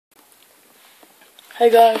Hey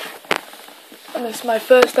guys, and this is my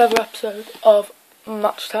first ever episode of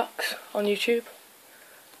attax on YouTube,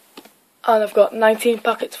 and I've got 19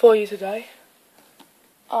 packets for you today,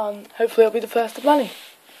 and hopefully it'll be the first of many.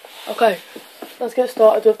 Okay, let's get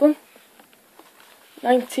started with them.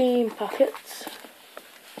 19 packets.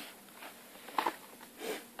 I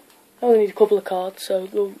only need a couple of cards, so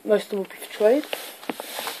most of them will be for trade.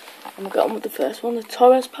 And we'll get on with the first one, the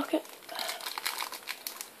Torres packet.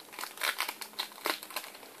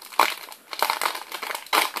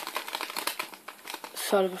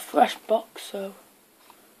 Side of a fresh box, so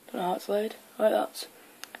don't know how it's laid. Right, that's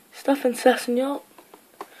Stefan Sessignon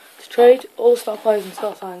to trade. All the star players and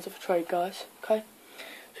star signs are for trade, guys. Okay,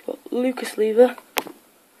 we've got Lucas Lever,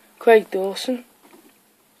 Craig Dawson,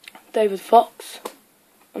 David Fox,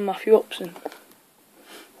 and Matthew Upson.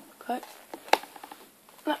 Okay,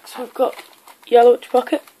 next we've got Yellowish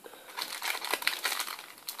pocket.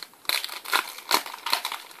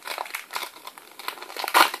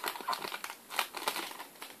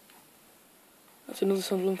 That's another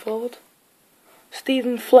Sunderland forward.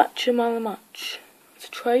 Stephen Fletcher, man of the match. It's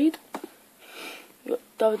a trade. We've got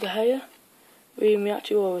David De Gea, we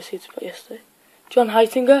actually all received it yesterday. John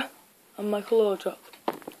Heitinger and Michael Laudrup.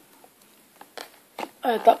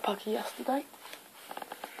 I had that packet yesterday.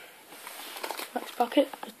 Next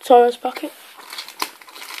packet, the Torres packet.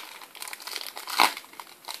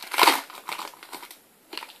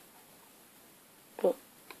 Got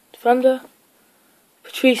defender,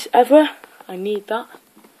 Patrice Evra. I need that,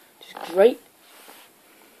 which is great.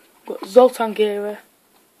 Got Zoltan Gera,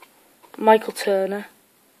 Michael Turner,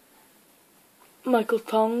 Michael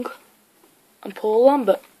Tong, and Paul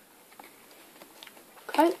Lambert.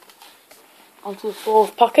 Okay, on to the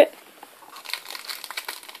fourth packet.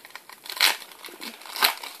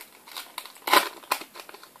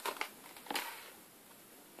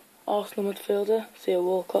 Arsenal midfielder, Theo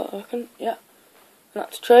Walcott, I reckon, yeah. And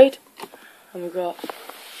that's trade. And we've got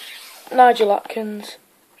Nigel Atkins,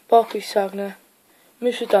 Barkley Sagna,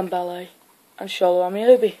 Moussa Dembele, and Shola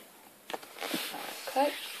Amiobi. Okay,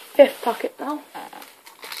 fifth packet now.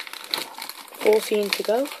 14 to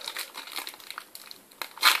go.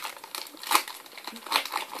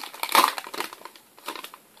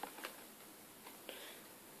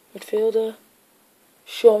 Midfielder,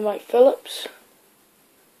 Sean Wright Phillips,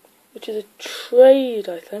 which is a trade,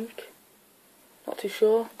 I think. Not too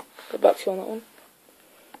sure. Get back to you on that one.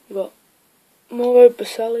 We've got Mauro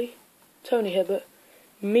Baselli, Tony Hibbert,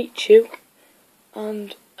 Michu,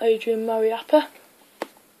 and Adrian Mariappa.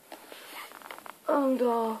 And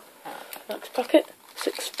our next packet,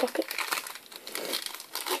 sixth packet.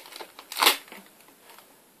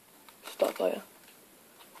 Start player.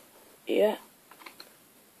 Yeah.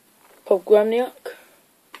 Pogremniak.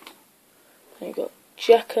 Then you've got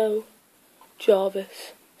Dzeko,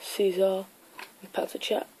 Jarvis, Caesar, and Petr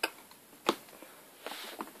Cech.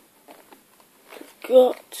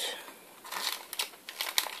 Got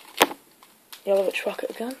Yellowish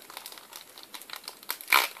packet again.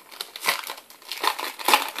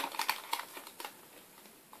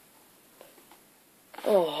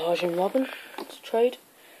 Oh, Arjen Robben, it's a trade.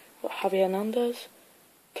 Got Javier Hernandez,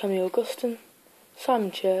 Camille Augustin,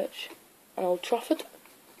 Simon Church, and Old Trafford.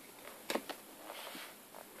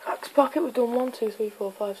 Next packet, we've done 1, 2, 3,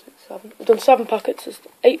 4, 5, 6, 7. We've done 7 packets, it's the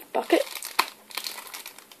 8th packet.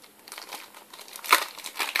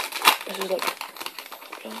 This is like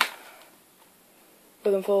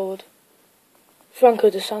looking forward. Franco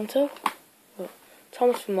De Santo,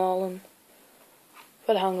 Thomas Vermaelen,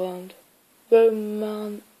 Fred Hangland,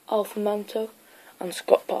 Roman Alfamanto, and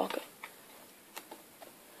Scott Parker.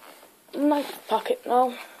 9th packet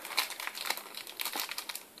now.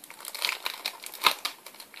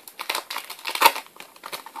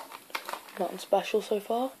 Nothing special so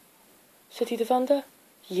far. City defender.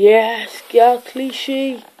 Yes, Gal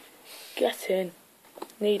Clichy. Get in.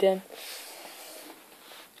 Need him.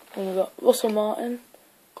 And we've got Russell Martin,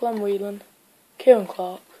 Glenn Whelan, Kieran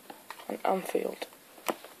Clark, and Anfield.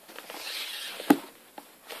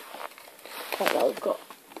 Right, now we've got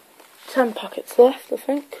 10 packets left, I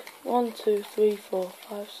think. 1, 2, 3, 4,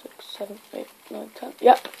 5, 6, 7, 8, 9, 10.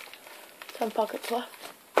 Yep. 10 packets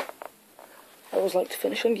left. I always like to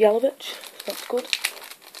finish on Yellowish, so that's good.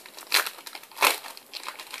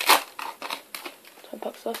 10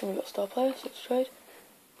 packs left, and we've got star players, so let's trade.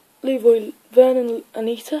 Leroy Vernon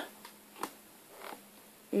Anita,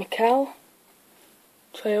 Mikel,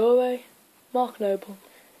 Traore, Mark Noble,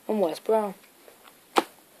 and Wes Brown.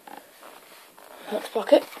 Next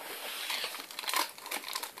packet.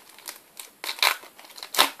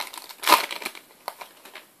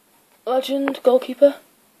 Legend goalkeeper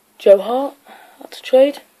Joe Hart, That's a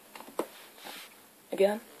trade.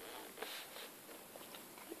 Again.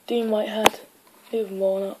 Dean Whitehead, Stephen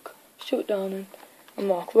Warnock, Stuart Downing, and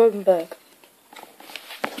Mark Rodenberg.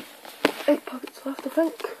 8 packets left, I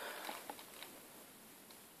think.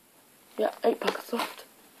 Yeah, 8 packets left.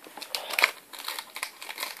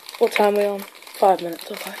 What time are we on? 5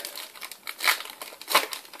 minutes, okay.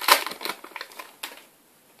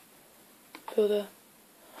 Fielder.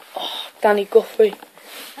 Oh, Danny Guthrie.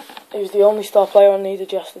 He was the only star player I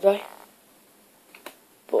needed yesterday.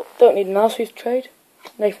 But don't need an Ellsworth trade.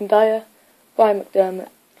 Nathan Dyer, Ryan McDermott,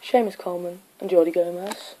 Seamus Coleman, and Jordi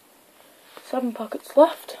Gomez. 7 packets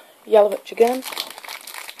left. Yelovich again.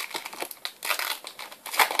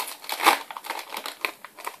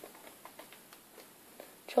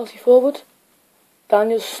 Chelsea forward.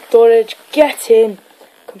 Daniel Sturridge, get in!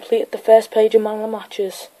 Completed the first page of Man of the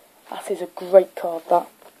Matches. That is a great card, that.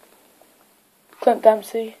 Clint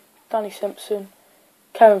Dempsey, Danny Simpson,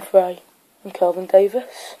 Karen Frey, and Kelvin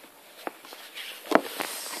Davis.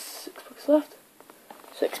 6 packets left.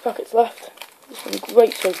 6 packets left. It's been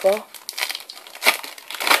great so far.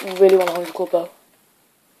 I really want a 100 club though.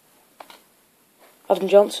 Adam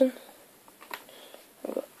Johnson,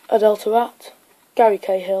 Adel Tarat, Gary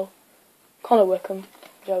Cahill, Connor Wickham,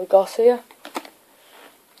 Jerry Garcia.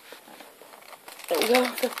 There we go,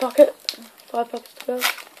 5th packet. 5 packets to go.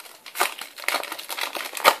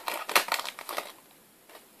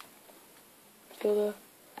 Fielder.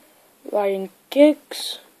 Ryan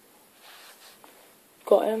Giggs.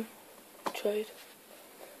 Got him. Trade.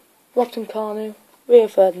 Robson Carnu, Rio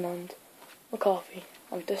Ferdinand, McCarthy,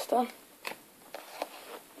 and Distan.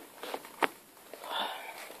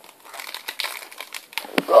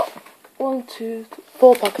 We've got 1, 2,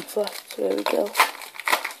 4 packets left, so there we go.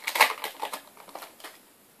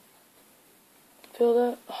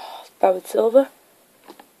 Fielder, David Silver.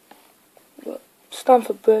 We've got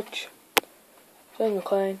Stamford Bridge, James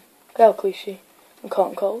McLean, Gail Clichy, and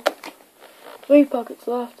Cotton Cole. 3 packets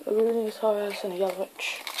left, a Rooney, a Torres, and a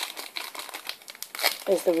Yelovich.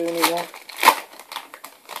 Here's the Rooney one.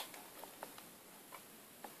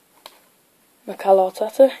 Mikel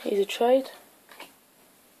Arteta, he's a trade.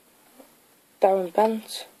 Darren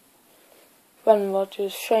Bent, Brendan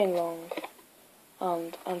Rodgers, Shane Long,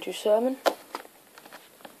 and Andrew Sermon.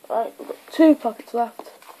 Right, we've got 2 packets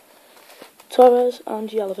left. Torres and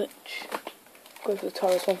Yelovich. Go for the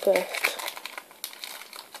Torres one first.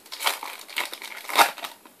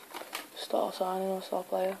 Star signing or star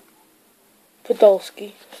player.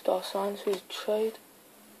 Podolski, star sign, so he's a trade.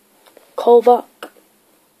 Colback,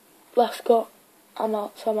 Lescott,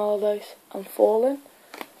 Sam Allardyce, and Fallen.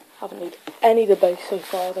 Haven't needed any debate so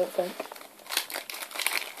far, I don't think.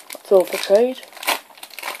 That's all for trade.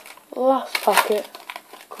 Last packet.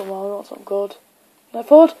 Come on, we want something good. Left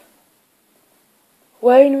forward.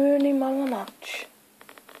 Wayne Rooney, man of the match.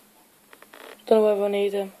 Don't know whether I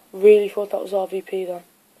need him. Really thought that was RVP then.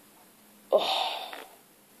 Oh.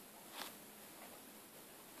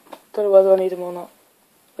 Don't know whether I need him or not.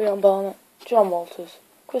 Leon Barnett, John Walters,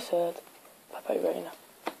 Chris Hurd, Pepe Reina.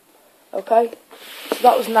 Okay, so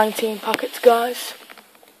that was 19 packets, guys.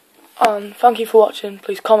 Thank you for watching.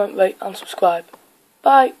 Please comment, rate, and subscribe.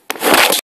 Bye.